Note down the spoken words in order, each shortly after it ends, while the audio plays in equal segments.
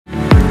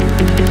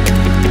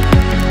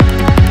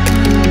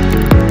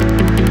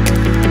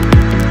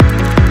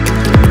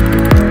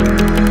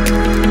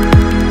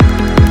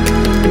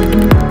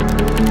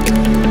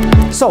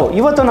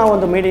ಇವತ್ತು ನಾವು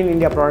ಒಂದು ಮೇಡ್ ಇನ್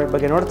ಇಂಡಿಯಾ ಪ್ರಾಡಕ್ಟ್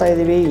ಬಗ್ಗೆ ನೋಡ್ತಾ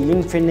ಇದ್ದೀವಿ,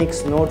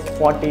 Infinix note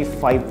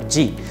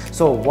 45G.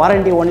 So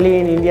warranty only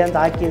in India ಅಂತ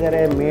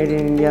ಹಾಕಿದ್ದಾರೆ, ಮೇಡ್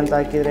ಇನ್ ಇಂಡಿಯಾ ಅಂತ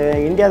ಹಾಕಿದರೆ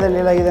ಇಂಡಿಯಾದಲ್ಲಿ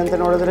ಏನಾಗಿದೆ ಅಂತ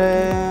ನೋಡಿದ್ರೆ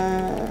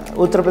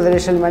ಉತ್ತರ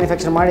ಪ್ರದೇಶದಲ್ಲಿ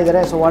ಮ್ಯಾನುಫ್ಯಾಕ್ಚರ್ ಮಾಡಿದ್ದಾರೆ.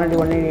 So warranty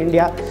only in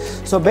India.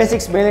 So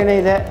basics ಮೇಲೇ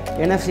ಇದೆ,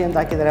 NFC ಅಂತ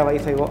ಹಾಕಿದ್ದಾರೆ,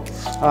 ವೈಫೈವು,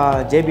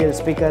 JBL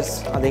ಸ್ಪೀಕರ್ಸ್,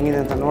 ಅದು ಹೆಂಗಿದೆ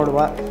ಅಂತ ನೋಡುವ.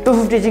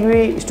 250GB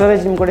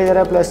ಸ್ಟೋರೇಜ್ ನಿಮ್ಗೆ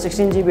ಕೊಟ್ಟಿದ್ದಾರೆ, ಪ್ಲಸ್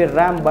 16GB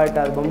ರ್ಯಾಮ್. ಬಟ್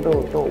ಅದು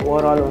ಬಂದ್ಬಿಟ್ಟು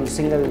ಓವರ್ ಆಲ್ ಒಂದು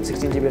ಸಿಂಗಲ್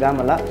 16GB ರ್ಯಾಮ್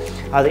ಅಲ್ಲ,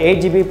 ಅದು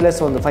 8GB ಪ್ಲಸ್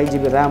ಒಂದು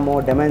 5GB RAM.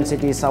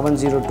 Dimensity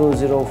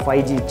 7020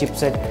 5G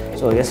chipset.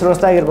 So ಹೆಸರು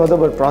ಹೊಸದಾಗಿರ್ಬೋದು,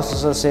 ಬಟ್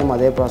ಪ್ರಾಸೆಸರ್ ಸೇಮ್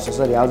ಅದೇ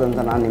ಪ್ರಾಸೆಸರ್, ಯಾವುದಂತ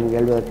ನಾನು ನಿಮ್ಗೆ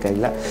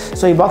ಹೇಳೋದಕ್ಕಾಗಿಲ್ಲ.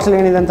 ಸೊ ಈ ಬಾಕ್ಸಲ್ಲಿ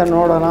ಏನಿದೆ ಅಂತ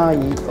ನೋಡೋಣ.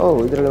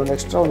 ಇದರಲ್ಲಿ ಒಂದು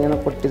ಎಕ್ಸ್ಟ್ರಾ ಒಂದು ಏನೋ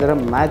ಕೊಟ್ಟಿದ್ದಾರೆ,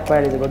 ಮ್ಯಾಕ್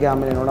ಪ್ಯಾಡ್ ಇದ್ರ ಬಗ್ಗೆ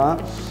ಆಮೇಲೆ ನೋಡೋಣ.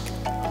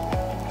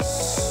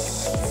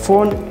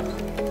 ಫೋನ್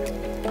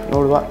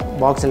ನೋಡುವ,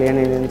 ಬಾಕ್ಸಲ್ಲಿ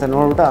ಏನಿದೆ ಅಂತ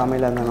ನೋಡ್ಬಿಟ್ಟು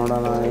ಆಮೇಲೆ ಅದನ್ನ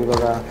ನೋಡೋಣ.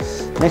 ಇವಾಗ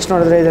ನೆಕ್ಸ್ಟ್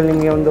ನೋಡಿದ್ರೆ ಇದರಲ್ಲಿ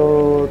ನಿಮಗೆ ಒಂದು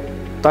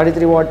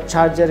 33W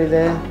ಚಾರ್ಜರ್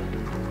ಇದೆ,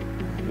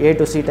 A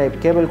to C type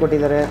cable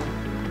ಕೊಟ್ಟಿದ್ದಾರೆ,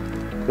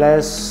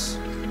 ಪ್ಲಸ್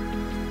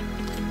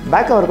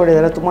ಬ್ಯಾಕ್ ಕವರ್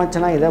ಕೊಟ್ಟಿದ್ದಾರೆ, ತುಂಬ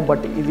ಚೆನ್ನಾಗಿದೆ.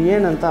 ಬಟ್ ಇದು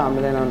ಏನಂತ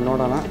ಆಮೇಲೆ ನಾನು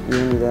ನೋಡೋಣ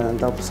ಏನಿದೆ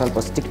ಅಂತ. ಸ್ವಲ್ಪ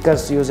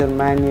ಸ್ಟಿಕ್ಕರ್ಸ್, ಯೂಸರ್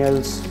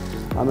ಮ್ಯಾನ್ಯಲ್ಸ್,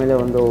 ಆಮೇಲೆ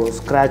ಒಂದು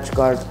ಸ್ಕ್ರ್ಯಾಚ್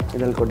ಕಾರ್ಡ್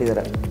ಇದರಲ್ಲಿ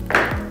ಕೊಟ್ಟಿದ್ದಾರೆ.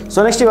 ಸೊ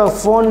ನೆಕ್ಸ್ಟ್ ಇವಾಗ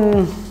ಫೋನ್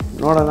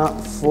ನೋಡೋಣ,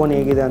 ಫೋನ್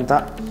ಹೇಗಿದೆ ಅಂತ.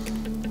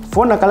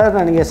 ಫೋನ್ನ ಕಲರ್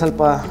ನನಗೆ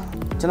ಸ್ವಲ್ಪ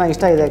ಚೆನ್ನಾಗಿ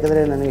ಇಷ್ಟ ಇದೆ,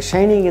 ಯಾಕಂದರೆ ನನಗೆ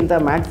ಶೈನಿಗಿಂತ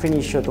ಮ್ಯಾಟ್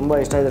ಫಿನಿಶ್ ತುಂಬ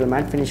ಇಷ್ಟ ಇದೆ.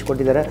 ಮ್ಯಾಟ್ ಫಿನಿಶ್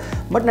ಕೊಟ್ಟಿದ್ದಾರೆ.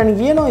 ಬಟ್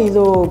ನನಗೇನೋ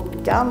ಇದು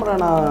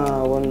ಕ್ಯಾಮ್ರಾನ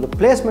ಒಂದು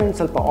ಪ್ಲೇಸ್ಮೆಂಟ್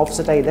ಸ್ವಲ್ಪ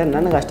ಆಫ್ಸೆಟ್ ಆಗಿದೆ,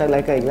 ನನಗೆ ಅಷ್ಟಾಗಿ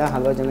ಲೈಕ್ ಆಗಿಲ್ಲ.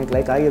 ಹಲವಾರು ಜನಕ್ಕೆ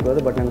ಲೈಕ್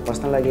ಆಗಿರ್ಬೋದು, ಬಟ್ ನನಗೆ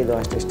ಪರ್ಸ್ನಲಾಗಿ ಇದು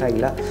ಅಷ್ಟು ಇಷ್ಟ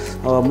ಆಗಿಲ್ಲ.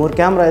 3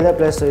 ಕ್ಯಾಮ್ರಾ ಇದೆ,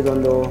 ಪ್ಲಸ್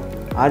ಇದೊಂದು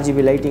RGB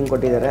ಲೈಟಿಂಗ್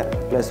ಕೊಟ್ಟಿದ್ದಾರೆ,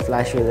 ಪ್ಲಸ್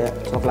ಫ್ಲ್ಯಾಶು ಇದೆ.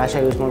 ಸೊ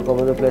ಫ್ಲ್ಯಾಶಾಗಿ ಯೂಸ್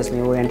ಮಾಡ್ಕೋಬೋದು. ಪ್ಲಸ್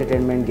ನೀವು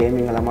ಎಂಟರ್ಟೈನ್ಮೆಂಟ್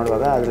ಗೇಮಿಂಗ್ ಎಲ್ಲ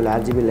ಮಾಡುವಾಗ ಅದರಲ್ಲಿ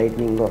RGB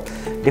ಲೈಟ್ನಿಂಗು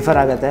ಡಿಫರ್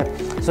ಆಗುತ್ತೆ.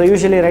 So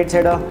usually right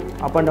side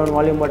up and down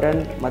volume button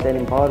ಮತ್ತು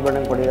ನಿಮ್ಮ ಪವರ್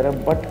ಬಟನ್ ಕೊಟ್ಟಿದ್ದಾರೆ.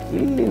 ಬಟ್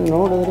ಇಲ್ಲಿ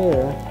ನೋಡಿದ್ರೆ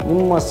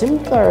ನಿಮ್ಮ ಸಿಮ್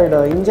ಕಾರ್ಡ್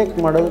ಇಂಜೆಕ್ಟ್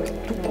ಮಾಡೋದು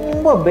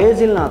ತುಂಬ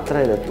ಬೇಸಿಲ್ನ ಹತ್ರ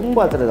ಇದೆ, ತುಂಬ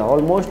ಹತ್ರ ಇದೆ.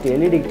 ಆಲ್ಮೋಸ್ಟ್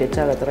LED ಟಚ್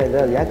ಆಗೋ ಥರ ಇದೆ.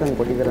 ಅದು ಯಾಕೆ ಹಂಗೆ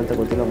ಕೊಟ್ಟಿದ್ದಾರೆ ಅಂತ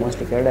ಗೊತ್ತಿಲ್ಲ.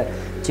 ಮೋಸ್ಟ್ಲಿ ಕೆಳಗಡೆ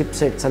ಚಿಪ್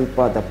ಸೆಟ್ ಸ್ವಲ್ಪ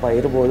ದಪ್ಪ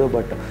ಇರ್ಬೋದು.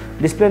 ಬಟ್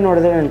ಡಿಸ್ಪ್ಲೇ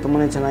ನೋಡಿದ್ರೆ ನನಗೆ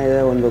ತುಂಬಾ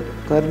ಚೆನ್ನಾಗಿದೆ, ಒಂದು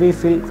ಕರ್ವಿ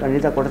ಫೀಲ್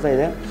ಖಂಡಿತ ಕೊಡ್ತಾ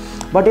ಇದೆ.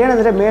 ಬಟ್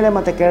ಏನಂದರೆ ಮೇಲೆ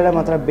ಮತ್ತು ಕೆಳಗಡೆ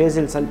ಮಾತ್ರ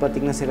ಬೇಸಿಲ್ ಸ್ವಲ್ಪ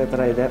ಥಿಕ್ನೆಸ್ ಇರೋ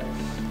ಥರ ಇದೆ.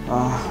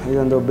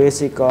 ಇದೊಂದು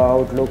ಬೇಸಿಕ್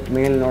ಔಟ್ಲುಕ್.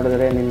 ಮೇಲೆ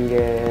ನೋಡಿದ್ರೆ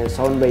ನಿಮಗೆ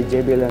ಸೌಂಡ್ ಬೈ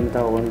JBL ಅಂತ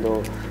ಒಂದು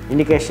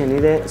ಇಂಡಿಕೇಷನ್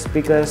ಇದೆ.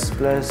 ಸ್ಪೀಕರ್ಸ್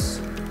ಪ್ಲಸ್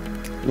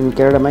ನಿಮ್ಮ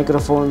ಕೆಳಗಡೆ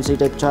microphone, C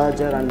type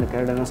charger and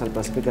ಕೆಳಗಡೆನೂ ಸ್ವಲ್ಪ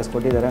ಸ್ಪೀಕರ್ಸ್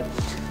ಕೊಟ್ಟಿದ್ದಾರೆ.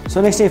 ಸೊ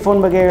ನೆಕ್ಸ್ಟ್ ಈ ಫೋನ್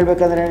ಬಗ್ಗೆ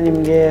ಹೇಳಬೇಕಂದ್ರೆ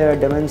ನಿಮಗೆ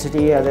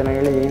ಡೆಮೆನ್ಸಿಟಿ ಅದೇ ನಾನು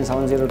ಹೇಳಿದ್ದೀನಿ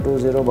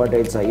 7020. ಬಟ್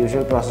ಇಟ್ಸ್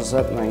ಯೂಶುವಲ್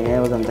ಪ್ರಾಸೆಸರ್, ನಾನು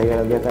ಯಾವುದಂತ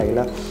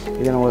ಹೇಳಬೇಕಾಗಿಲ್ಲ.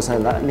 ಇದನ್ನು ಹೊಸ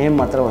ಇಲ್ಲ, ನೇಮ್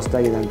ಮಾತ್ರ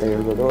ಹೊಸದಾಗಿದೆ ಅಂತ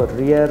ಹೇಳ್ಬೋದು.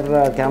 ರಿಯರ್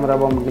ಕ್ಯಾಮ್ರಾ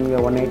ಬಂದು ನಿಮಗೆ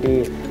 180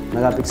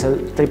 ಮೆಗಾಪಿಕ್ಸೆಲ್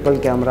ಟ್ರಿಪಲ್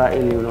ಕ್ಯಾಮ್ರಾ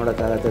ಇಲ್ಲಿ ನೀವು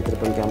ನೋಡೋಕ್ಕಾಗತ್ತೆ.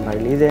 ಟ್ರಿಪಲ್ ಕ್ಯಾಮ್ರಾ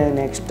ಇಲ್ಲಿ ಇದೆ.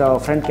 ನೆಕ್ಸ್ಟ್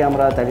ಫ್ರಂಟ್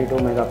ಕ್ಯಾಮ್ರಾ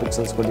 32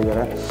 ಮೆಗಾಪಿಕ್ಸೆಲ್ಸ್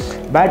ಕೊಟ್ಟಿದ್ದಾರೆ.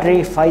 Battery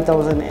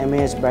 5000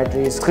 mAh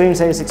battery. Screen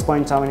size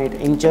 6.78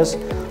 inches.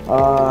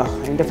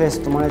 Interface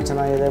ತುಂಬಾ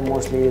ಚೆನ್ನಾಗಿದೆ.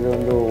 ಮೋಸ್ಟ್ಲಿ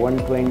ಇದೊಂದು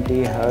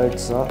 120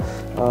 Hz.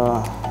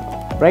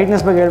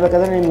 ಬ್ರೈಟ್ನೆಸ್ ಬಗ್ಗೆ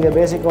ಹೇಳಬೇಕಾದ್ರೆ ನಿಮಗೆ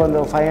ಬೇಸಿಕ್ ಒಂದು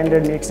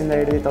 500 ನಿಟ್ಸಿಂದ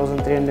ಹಿಡಿದು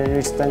 1300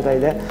 ನಿಟ್ಸ್ ತನಕ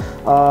ಇದೆ.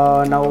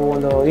 ನಾವು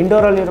ಒಂದು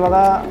ಇಂಡೋರಲ್ಲಿರುವಾಗ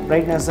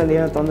ಬ್ರೈಟ್ನೆಸ್ಸಲ್ಲಿ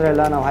ಏನೂ ತೊಂದರೆ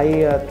ಇಲ್ಲ, ನಾವು ಹೈ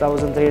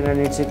 1300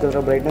 ನಿಟ್ಸ್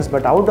ಸಿಕ್ಕಿದ್ರು ಬ್ರೈಟ್ನೆಸ್.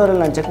 ಬಟ್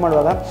ಔಟ್ಡೋರಲ್ಲಿ ನಾನು ಚೆಕ್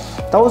ಮಾಡುವಾಗ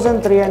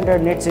 1300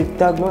 ನಿಟ್ಸ್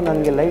ಸಿಕ್ಕಿದಾಗಲೂ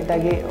ನನಗೆ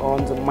ಲೈಟಾಗಿ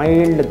ಒಂದು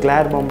ಮೈಲ್ಡ್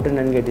ಗ್ಲ್ಯಾರ್ ಬಂದ್ಬಿಟ್ಟು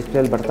ನನಗೆ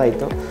ಡಿಸ್ಪ್ಲೇಲಿ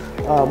ಬರ್ತಾಯಿತ್ತು,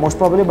 most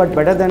probably. But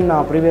better then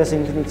previous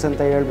Infinix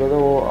ಅಂತ ಹೇಳ್ಬೋದು.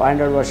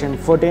 Android version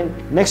 14.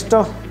 ನೆಕ್ಸ್ಟು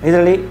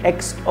ಇದರಲ್ಲಿ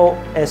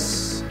XOS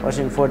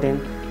version 14.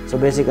 So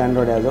basic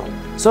Android ಅದು.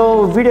 ಸೊ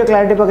ವೀಡಿಯೋ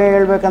ಕ್ಲಾರಿಟಿ ಬಗ್ಗೆ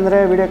ಹೇಳಬೇಕಂದ್ರೆ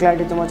ವೀಡಿಯೋ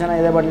ಕ್ಲಾರಿಟಿ ತುಂಬ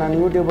ಚೆನ್ನಾಗಿದೆ. ಬಟ್ ನಾನು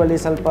ಯೂಟ್ಯೂಬಲ್ಲಿ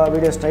ಸ್ವಲ್ಪ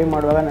ವೀಡಿಯೋಸ್ ಟ್ರೈ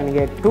ಮಾಡುವಾಗ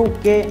ನನಗೆ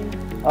 2K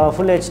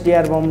ಫುಲ್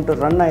HDR ಬಂದ್ಬಿಟ್ಟು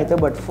ರನ್ ಆಯಿತು.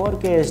 ಬಟ್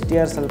 4K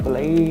HDR ಸ್ವಲ್ಪ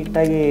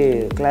ಲೈಟಾಗಿ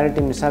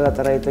ಕ್ಲಾರಿಟಿ ಮಿಸ್ ಆಗೋ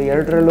ಥರ ಇತ್ತು.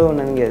 ಎರಡರಲ್ಲೂ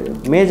ನನಗೆ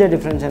ಮೇಜರ್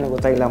ಡಿಫ್ರೆನ್ಸ್ ಏನೂ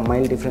ಗೊತ್ತಾಗಿಲ್ಲ,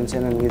 ಮೈಲ್ಡ್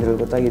ಡಿಫ್ರೆನ್ಸೇ ನನಗೆ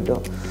ಇದ್ರಲ್ಲಿ ಗೊತ್ತಾಗಿದ್ದು.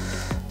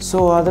 ಸೊ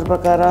ಅದ್ರ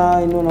ಪ್ರಕಾರ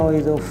ಇನ್ನೂ ನಾವು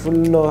ಇದು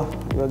ಫುಲ್ಲು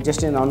ಇವಾಗ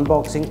ಜಸ್ಟ್ ಏನು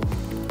ಅನ್ಬಾಕ್ಸಿಂಗ್,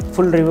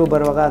 ಫುಲ್ ರಿವ್ಯೂ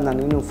ಬರುವಾಗ ನಾನು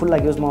ಇನ್ನೂ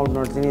ಫುಲ್ಲಾಗಿ ಯೂಸ್ ಮಾಡ್ಬಿಟ್ಟು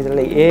ನೋಡ್ತೀನಿ.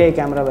 ಇದರಲ್ಲಿ AI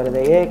ಕ್ಯಾಮ್ರಾ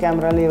ಬರುತ್ತೆ. AI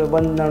ಕ್ಯಾಮ್ರಲ್ಲಿ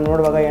ಬಂದು ನಾನು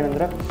ನೋಡುವಾಗ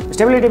ಏನಂದರೆ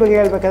ಸ್ಟೆಬಿಲಿಟಿ ಬಗ್ಗೆ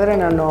ಹೇಳಬೇಕಾದ್ರೆ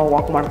ನಾನು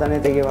ವಾಕ್ ಮಾಡ್ತಾನೆ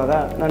ತೆಗೆಯುವಾಗ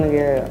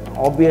ನನಗೆ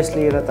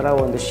ಆಬ್ವಿಯಸ್ಲಿ ಇರೋ ಥರ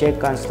ಒಂದು ಶೇಕ್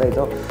ಕಾಣಿಸ್ತಾ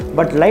ಇತ್ತು.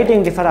 ಬಟ್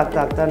ಲೈಟಿಂಗ್ ಡಿಫರ್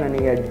ಆಗ್ತಾ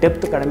ನನಗೆ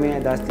ಡೆಪ್ತ್ ಕಡಿಮೆ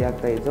ಜಾಸ್ತಿ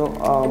ಆಗ್ತಾಯಿತ್ತು.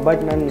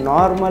 ಬಟ್ ನಾನು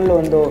ನಾರ್ಮಲ್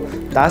ಒಂದು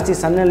ಜಾಸ್ತಿ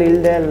ಸನ್ನಲ್ಲಿ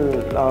ಇಲ್ಲದೆ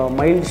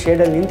ಮೈಲ್ಡ್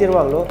ಶೇಡಲ್ಲಿ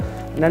ನಿಂತಿರುವಾಗಲೂ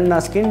ನನ್ನ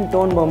ಸ್ಕಿನ್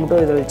ಟೋನ್ ಬಂದ್ಬಿಟ್ಟು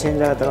ಇದರಲ್ಲಿ ಚೇಂಜ್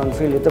ಆಗೋ ಥರ ಒಂದು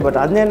ಫೀಲ್ ಇತ್ತು. ಬಟ್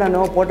ಅದನ್ನೇ ನಾನು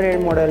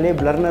ಪೋರ್ಟ್ರೇಟ್ ಮೋಡಲ್ಲಿ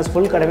ಬ್ಲರ್ನೆಸ್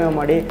ಫುಲ್ ಕಡಿಮೆ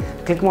ಮಾಡಿ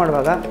ಕ್ಲಿಕ್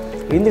ಮಾಡುವಾಗ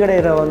ಹಿಂದ್ಗಡೆ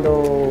ಇರೋ ಒಂದು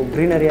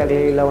ಗ್ರೀನರಿ ಆಗಲಿ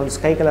ಇಲ್ಲ ಒಂದು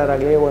ಸ್ಕೈ ಕಲರ್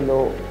ಆಗಲಿ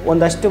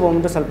ಒಂದಷ್ಟು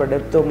ಬಂದ್ಬಿಟ್ಟು ಸ್ವಲ್ಪ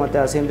ಡೆಪ್ತು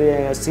ಮತ್ತು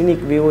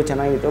ಸೀನಿಕ್ ವ್ಯೂ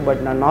ಚೆನ್ನಾಗಿತ್ತು.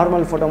 ಬಟ್ ನಾನು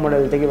ನಾರ್ಮಲ್ ಫೋಟೋ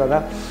ಮೋಡಲ್ಲಿ ತೆಗೆಯುವಾಗ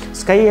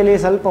ಸ್ಕೈಯಲ್ಲಿ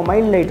ಸ್ವಲ್ಪ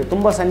ಮೈಲ್ಡ್ ಲೈಟು,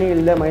 ತುಂಬ ಸನ್ನಿ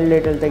ಇಲ್ಲದೆ ಮೈಲ್ಡ್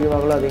ಲೈಟಲ್ಲಿ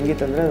ತೆಗೆಯುವಾಗಲೂ ಅದು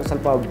ಹೆಂಗಿತ್ತಂದರೆ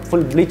ಸ್ವಲ್ಪ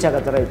ಫುಲ್ ಬ್ಲೀಚ್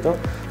ಆಗೋ ಥರ ಇತ್ತು.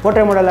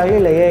 ಫೋಟೋ ಮೋಡಲ್ಲಾಗಲಿ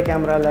ಇಲ್ಲ AI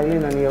ಕ್ಯಾಮ್ರಲ್ಲಾಗಲಿ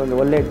ನನಗೆ ಒಂದು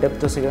ಒಳ್ಳೆ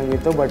ಡೆಪ್ತು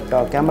ಸಿಗೋಂಗಿತ್ತು. ಬಟ್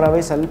ಕ್ಯಾಮ್ರಾ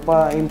ವೈಸ್ ಸ್ವಲ್ಪ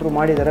ಇಂಪ್ರೂವ್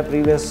ಮಾಡಿದ್ದಾರೆ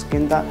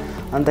ಪ್ರೀವಿಯಸ್ಗಿಂತ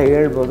ಅಂತ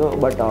ಹೇಳ್ಬೋದು.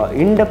 ಬಟ್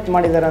ಇನ್ ಡೆಪ್ತ್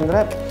ಮಾಡಿದ್ದಾರೆ ಅಂದರೆ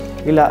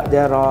ಇಲ್ಲ, they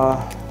are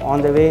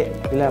on the way,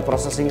 ಇಲ್ಲ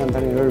ಪ್ರೊಸೆಸಿಂಗ್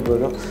ಅಂತಲೇ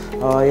ಹೇಳ್ಬೋದು.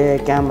 AI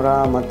ಕ್ಯಾಮ್ರಾ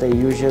ಮತ್ತು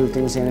ಯೂಶುವಲ್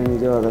ಥಿಂಗ್ಸ್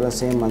ಏನೇನಿದೆಯೋ ಅದೆಲ್ಲ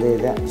ಸೇಮ್ ಅದೇ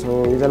ಇದೆ. ಸೊ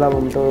ಇದೆಲ್ಲ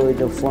ಬಂದ್ಬಿಟ್ಟು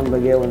ಇದು ಫೋನ್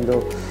ಬಗ್ಗೆ ಒಂದು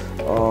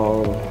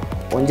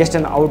ಜಸ್ಟ್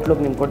ಒಂದು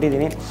ಔಟ್ಲುಕ್ ನಿಮ್ಗೆ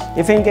ಕೊಟ್ಟಿದ್ದೀನಿ.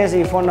 ಇಫ್ ಇನ್ ಕೇಸ್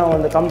ಈ ಫೋನ್ನ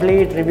ಒಂದು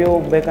ಕಂಪ್ಲೀಟ್ ರಿವ್ಯೂ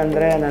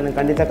ಬೇಕಂದರೆ ನಾನು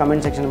ಖಂಡಿತ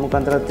ಕಮೆಂಟ್ ಸೆಕ್ಷನ್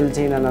ಮುಖಾಂತರ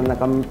ತಿಳಿಸಿ, ನಾನು ನನ್ನ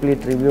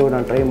ಕಂಪ್ಲೀಟ್ ರಿವ್ಯೂ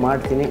ನಾನು ಟ್ರೈ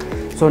ಮಾಡ್ತೀನಿ.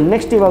 ಸೊ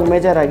ನೆಕ್ಸ್ಟ್ ಇವಾಗ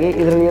ಮೇಜರಾಗಿ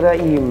ಇದರಲ್ಲಿರೋ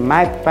ಈ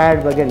ಮ್ಯಾಕ್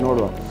ಪ್ಯಾಡ್ ಬಗ್ಗೆ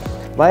ನೋಡುವ.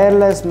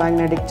 ವೈರ್ಲೆಸ್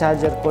ಮ್ಯಾಗ್ನೆಟಿಕ್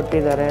ಚಾರ್ಜರ್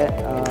ಕೊಟ್ಟಿದ್ದಾರೆ.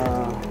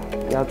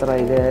 ಯಾವ ಥರ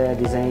ಇದೆ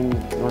ಡಿಸೈನ್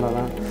ನೋಡೋಣ.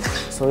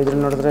 ಸೊ ಸೊ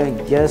ಇದ್ರಲ್ಲಿ ನೋಡಿದ್ರೆ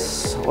ಎಸ್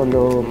ಒಂದು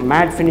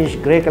ಮ್ಯಾಟ್ ಫಿನಿಶ್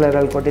ಗ್ರೇ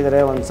ಕಲರಲ್ಲಿ ಕೊಟ್ಟಿದ್ದಾರೆ.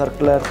 ಒಂದು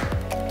ಸರ್ಕ್ಯುಲರ್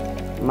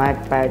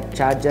ಮ್ಯಾಟ್ ಪ್ಯಾಡ್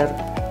ಚಾರ್ಜರ್,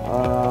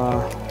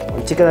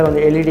 ಒಂದು ಚಿಕ್ಕದಾಗಿ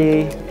ಒಂದು LED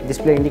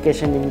ಡಿಸ್ಪ್ಲೇ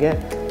ಇಂಡಿಕೇಷನ್ ನಿಮಗೆ,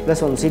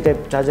 ಪ್ಲಸ್ ಒಂದು C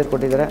ಟೈಪ್ ಚಾರ್ಜರ್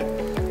ಕೊಟ್ಟಿದ್ದಾರೆ.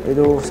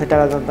 ಇದು ಸೆಟ್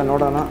ಆಗೋದಂತ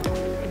ನೋಡೋಣ.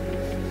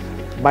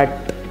 ಬಟ್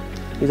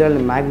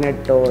ಇದರಲ್ಲಿ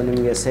ಮ್ಯಾಗ್ನೆಟ್ಟು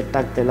ನಿಮಗೆ ಸೆಟ್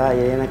ಆಗ್ತಿಲ್ಲ,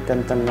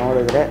 ಏನಕ್ಕಂತ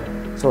ನೋಡಿದ್ರೆ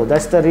ಸೊ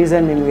ದಟ್ಸ್ ದ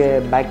ರೀಸನ್ ನಿಮಗೆ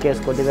ಬ್ಯಾಕ್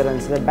ಕೇಸ್ ಕೊಟ್ಟಿದ್ದಾರೆ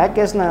ಅನಿಸುತ್ತೆ. ಬ್ಯಾಕ್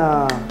ಕೇಸ್ನ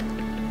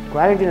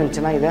ಕ್ವಾಲಿಟಿ ನನಗೆ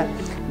ಚೆನ್ನಾಗಿದೆ,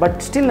 ಬಟ್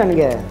ಸ್ಟಿಲ್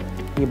ನನಗೆ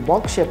ಈ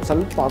ಬಾಕ್ಸ್ ಶೇಪ್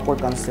ಸ್ವಲ್ಪ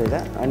ಆಕ್ವರ್ಡ್ ಕಾಣಿಸ್ತಾ ಇದೆ.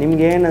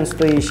 ನಿಮ್ಗೆ ಏನು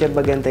ಅನಿಸ್ತು ಈ ಶೇಪ್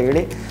ಬಗ್ಗೆ ಅಂತ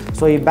ಹೇಳಿ.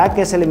 ಸೊ ಈ ಬ್ಯಾಕ್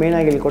ಕೇಸಲ್ಲಿ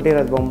ಮೇಯ್ನಾಗಿ ಇಲ್ಲಿ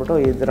ಕೊಟ್ಟಿರೋದು ಬಂದ್ಬಿಟ್ಟು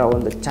ಇದರ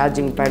ಒಂದು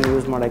ಚಾರ್ಜಿಂಗ್ ಪ್ಯಾಡ್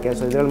ಯೂಸ್ ಮಾಡೋಕ್ಕೆ.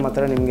 ಸೊ ಇದರಲ್ಲಿ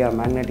ಮಾತ್ರ ನಿಮಗೆ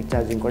ಮ್ಯಾಗ್ನೆಟಿಕ್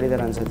ಚಾರ್ಜಿಂಗ್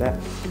ಕೊಟ್ಟಿದ್ದಾರೆ ಅನಿಸುತ್ತೆ.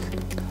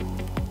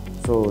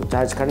 ಸೊ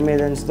ಚಾರ್ಜ್ ಕಡಿಮೆ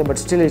ಇದೆ ಅನಿಸುತ್ತೆ, but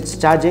still it's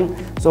charging.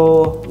 So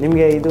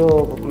ನಿಮಗೆ ಇದು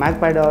ಮ್ಯಾಕ್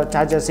ಪ್ಯಾಡ್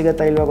ಚಾರ್ಜರ್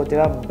ಸಿಗುತ್ತಾ ಇಲ್ವಾ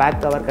ಗೊತ್ತಿಲ್ಲ. ಬ್ಯಾಕ್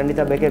ಕವರ್ ಖಂಡಿತ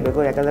ಬೇಕೇ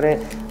ಬೇಕು, ಯಾಕಂದರೆ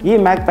ಈ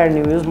ಮ್ಯಾಕ್ ಪ್ಯಾಡ್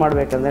ನೀವು ಯೂಸ್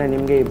ಮಾಡಬೇಕಂದ್ರೆ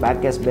ನಿಮಗೆ ಈ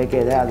ಬ್ಯಾಕ್ ಕೇಸ್ ಬೇಕೇ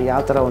ಇದೆ. ಅದು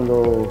ಯಾವ ಥರ ಒಂದು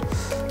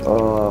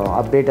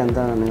ಅಪ್ಡೇಟ್ ಅಂತ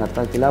ನನಗೆ ಅರ್ಥ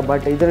ಆಗ್ತಿಲ್ಲ.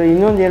 ಬಟ್ ಇದರ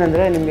ಇನ್ನೊಂದು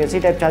ಏನಂದರೆ ನಿಮಗೆ C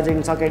ಟೈಪ್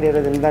ಚಾರ್ಜಿಂಗ್ ಸಾಕೆಟ್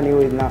ಇರೋದ್ರಿಂದ ನೀವು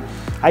ಇದನ್ನ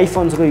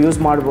ಐಫೋನ್ಸ್ಗೂ ಯೂಸ್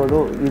ಮಾಡ್ಬೋದು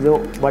ಇದು.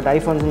 ಬಟ್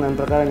ಐಫೋನ್ಸ್ ನನ್ನ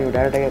ಪ್ರಕಾರ ನೀವು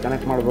ಡೈರೆಕ್ಟಾಗಿ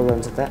ಕನೆಕ್ಟ್ ಮಾಡ್ಬೋದು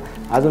ಅನಿಸುತ್ತೆ.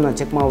 ಅದು ನಾನು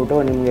ಚೆಕ್ ಮಾಡಿಬಿಟ್ಟು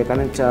ನಿಮಗೆ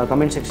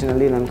ಕಮೆಂಟ್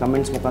ಸೆಕ್ಷನಲ್ಲಿ ನಾನು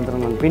ಕಮೆಂಟ್ಸ್ ಮುಖಾಂತರ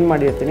ನಾನು ಪಿನ್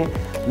ಮಾಡಿರ್ತೀನಿ.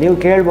 ನೀವು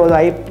ಕೇಳ್ಬೋದು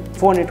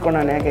ಫೋನ್ ಇಟ್ಕೊಂಡು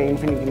ನಾನು ಯಾಕೆ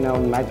ಇನ್ಫಿನಿಕ್ಸ್ನ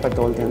ಒಂದು ಮ್ಯಾಕ್ ಪ್ಯಾಡ್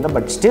ತೊಗೊಳ್ತೀನಿ ಅಂತ.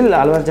 ಬಟ್ ಸ್ಟಿಲ್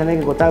ಹಲವಾರು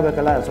ಜನಕ್ಕೆ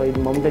ಗೊತ್ತಾಗಬೇಕಲ್ಲ. ಸೊ ಇದು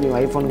ಮೊದಲು ನೀವು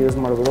ಐಫೋನ್ಗೆ ಯೂಸ್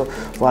ಮಾಡ್ಬೋದು.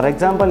 For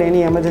example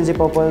any emergency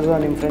purpose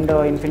ನಿಮ್ಮ ಫ್ರೆಂಡ್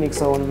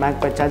ಇನ್ಫಿನಿಕ್ಸ್ ಒಂದು ಮ್ಯಾಕ್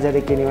ಪ್ಯಾಡ್ ಚಾರ್ಜರ್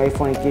ಇಕ್ಕಿ ನೀವು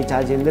ಐಫೋನ್ ಇಕ್ಕಿ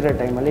ಚಾರ್ಜ್ ಇಲ್ದಿರೋ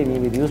ಟೈಮಲ್ಲಿ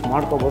ನೀವು ಇದು ಯೂಸ್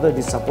ಮಾಡ್ಕೋಬೋದು.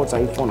 This supports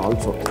iPhone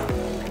also.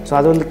 So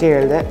ಅದೊಂದಕ್ಕೆ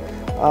ಹೇಳಿದೆ.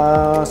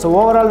 ಸೊ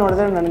ಓವರಾಲ್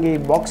ನೋಡಿದ್ರೆ ನನಗೆ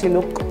ಈ ಬಾಕ್ಸಿ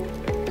ಲುಕ್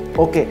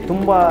ಓಕೆ,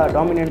 ತುಂಬ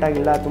ಡಾಮಿನೆಂಟ್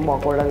ಆಗಿಲ್ಲ, ತುಂಬ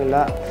ಅಕ್ವರ್ಡ್ ಆಗಿಲ್ಲ,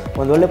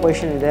 ಒಂದು ಒಳ್ಳೆ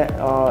ಪೊಸಿಷನ್ ಇದೆ.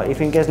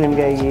 ಇಫ್ ಇನ್ ಕೇಸ್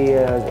ನಿಮಗೆ ಈ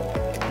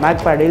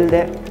ಮ್ಯಾಕ್ ಪ್ಯಾಡ್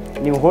ಇಲ್ಲದೆ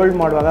ನೀವು ಹೋಲ್ಡ್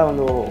ಮಾಡುವಾಗ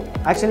ಒಂದು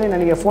ಆ್ಯಕ್ಚುಲಿ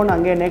ನನಗೆ ಫೋನ್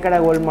ಹಂಗೆ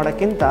ನೇಕಡಾಗಿ ಹೋಲ್ಡ್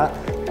ಮಾಡೋಕ್ಕಿಂತ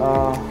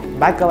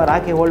ಬ್ಯಾಕ್ ಕವರ್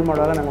ಹಾಕಿ ಹೋಲ್ಡ್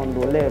ಮಾಡುವಾಗ ನನಗೊಂದು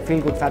ಒಳ್ಳೆ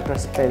ಫೀಲ್ ಗುಡ್ ಫ್ಯಾಕ್ಟರ್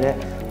ಸಿಗ್ತಾಯಿದೆ.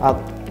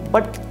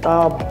 ಬಟ್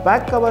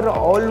ಬ್ಯಾಕ್ ಕವರ್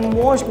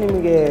ಆಲ್ಮೋಸ್ಟ್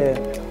ನಿಮಗೆ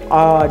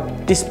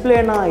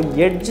ಡಿಸ್ಪ್ಲೇನ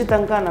ಎಡ್ಜ್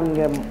ತನಕ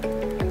ನಮಗೆ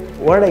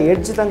ಒಳ್ಳೆ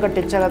ಎಡ್ಜ್ ತನಕ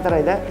ಟಚ್ ಆಗೋ ಥರ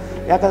ಇದೆ.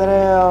 ಯಾಕಂದರೆ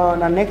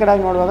ನಾನು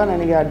ನೇಕಡಾಗಿ ನೋಡುವಾಗ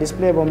ನನಗೆ ಆ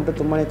ಡಿಸ್ಪ್ಲೇ ಬಂದ್ಬಿಟ್ಟು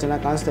ತುಂಬಾ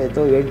ಚೆನ್ನಾಗಿ ಕಾಣಿಸ್ತಾ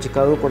ಇತ್ತು, ಎಡ್ಜ್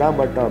ಕರ್ವ್ ಕೂಡ.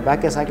 ಬಟ್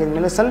ಬ್ಯಾಕ್ ಕೇಸ್ ಹಾಕಿದ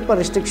ಮೇಲೆ ಸ್ವಲ್ಪ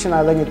ರಿಸ್ಟ್ರಿಕ್ಷನ್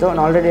ಆದಂಗಿತ್ತು.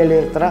 ನಾನು ಆಲ್ರೆಡಿ ಅಲ್ಲಿ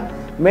ಥರ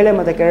ಮೇಲೆ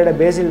ಮತ್ತು ಕೆಳಗಡೆ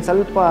ಬೇಸಿಲ್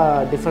ಸ್ವಲ್ಪ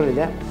ಡಿಫರ್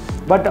ಇದೆ.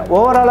 ಬಟ್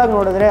ಓವರಾಲಾಗಿ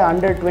ನೋಡಿದ್ರೆ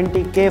ಅಂಡರ್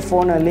 20K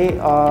ಫೋನಲ್ಲಿ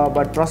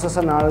ಬಟ್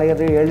ಪ್ರೊಸೆಸರ್ ನಾಳೆ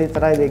ಹೇಳಿದ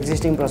ಥರ ಇದು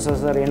ಎಕ್ಸಿಸ್ಟಿಂಗ್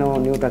ಪ್ರೊಸೆಸರ್, ಏನೋ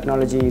ನ್ಯೂ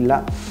ಟೆಕ್ನಾಲಜಿ ಇಲ್ಲ.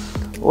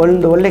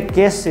 ಒಂದು ಒಳ್ಳೆ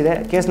ಕೇಸ್ ಇದೆ,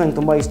 ಕೇಸ್ ನಂಗೆ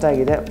ತುಂಬ ಇಷ್ಟ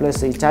ಆಗಿದೆ. ಪ್ಲಸ್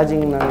ಈ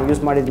ಚಾರ್ಜಿಂಗ್ ನಾನು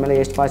ಯೂಸ್ ಮಾಡಿದ ಮೇಲೆ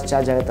ಎಷ್ಟು ಫಾಸ್ಟ್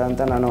ಚಾರ್ಜ್ ಆಗುತ್ತೆ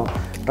ಅಂತ ನಾನು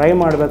ಟ್ರೈ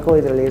ಮಾಡಬೇಕು.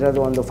 ಇದರಲ್ಲಿ ಇರೋದು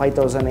ಒಂದು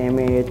 5000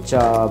 mAh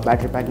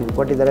ಬ್ಯಾಟ್ರಿ ಪ್ಯಾಕ್ ನಿಮ್ಗೆ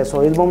ಕೊಟ್ಟಿದ್ದಾರೆ. ಸೊ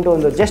ಇದು ಬಂದ್ಬಿಟ್ಟು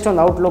ಒಂದು ಜಸ್ಟ್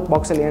ಒಂದು ಔಟ್ಲುಕ್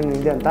ಬಾಕ್ಸಲ್ಲಿ ಏನು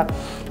ಇದೆ ಅಂತ.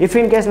 ಇಫ್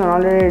ಇನ್ ಕೇಸ್ ನಾನು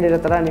ಆಲ್ರೆಡಿ ಹೇಳಿರೋ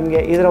ಥರ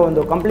ನಿಮಗೆ ಇದರ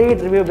ಒಂದು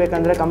ಕಂಪ್ಲೀಟ್ ರಿವ್ಯೂ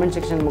ಬೇಕಂದರೆ ಕಮೆಂಟ್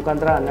ಸೆಕ್ಷನ್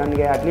ಮುಖಾಂತರ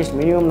ನನಗೆ at least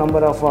minimum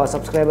number of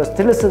subscribers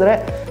ತಿಳಿಸಿದ್ರೆ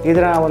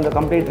ಇದರ ಒಂದು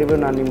ಕಂಪ್ಲೀಟ್ ರಿವ್ಯೂ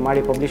ನಾನು ನಿಮ್ಗೆ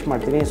ಮಾಡಿ ಪಬ್ಲಿಷ್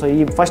ಮಾಡ್ತೀನಿ. ಸೊ ಈ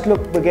ಫಸ್ಟ್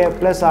ಲುಕ್ ಬಗ್ಗೆ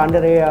ಪ್ಲಸ್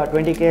ಅಂಡರ್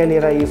 20K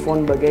ಇರೋ ಈ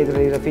ಫೋನ್ ಬಗ್ಗೆ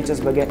ಇದರ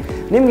ಫೀಚರ್ಸ್ ಬಗ್ಗೆ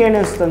ನಿಮ್ಗೆ ಏನು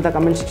ಅನಿಸುತ್ತೆ ಅಂತ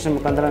ಕಮೆಂಟ್ ಸೆಕ್ಷನ್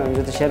ಮುಖಾಂತರ ನನ್ನ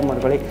ಜೊತೆ ಶೇರ್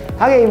ಮಾಡ್ಕೊಳ್ಳಿ.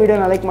 ಹಾಗೆ ಈ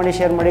ವಿಡಿಯೋನ ಲೈಕ್ ಮಾಡಿ,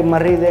 ಶೇರ್ ಮಾಡಿ,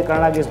 ಮರ್ರಿದೆ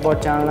ಕನ್ನಡ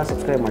ಗಿಸ್ಬಾಟ್ ಚಾನಲ್ನ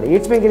ಸಬ್ಸ್ಕ್ರೈಬ್ ಮಾಡಿ.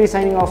 It's me Giri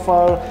signing off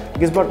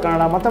Gizbot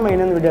Kannada. ಮತ್ತೊಮ್ಮೆ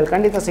ಇನ್ನೊಂದು ವಿಡಿಯೋಲಿ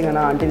ಖಂಡಿತ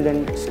ಸಿಗೋಣ. Until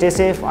then stay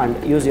safe and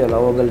use your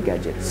lovable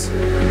gadgets.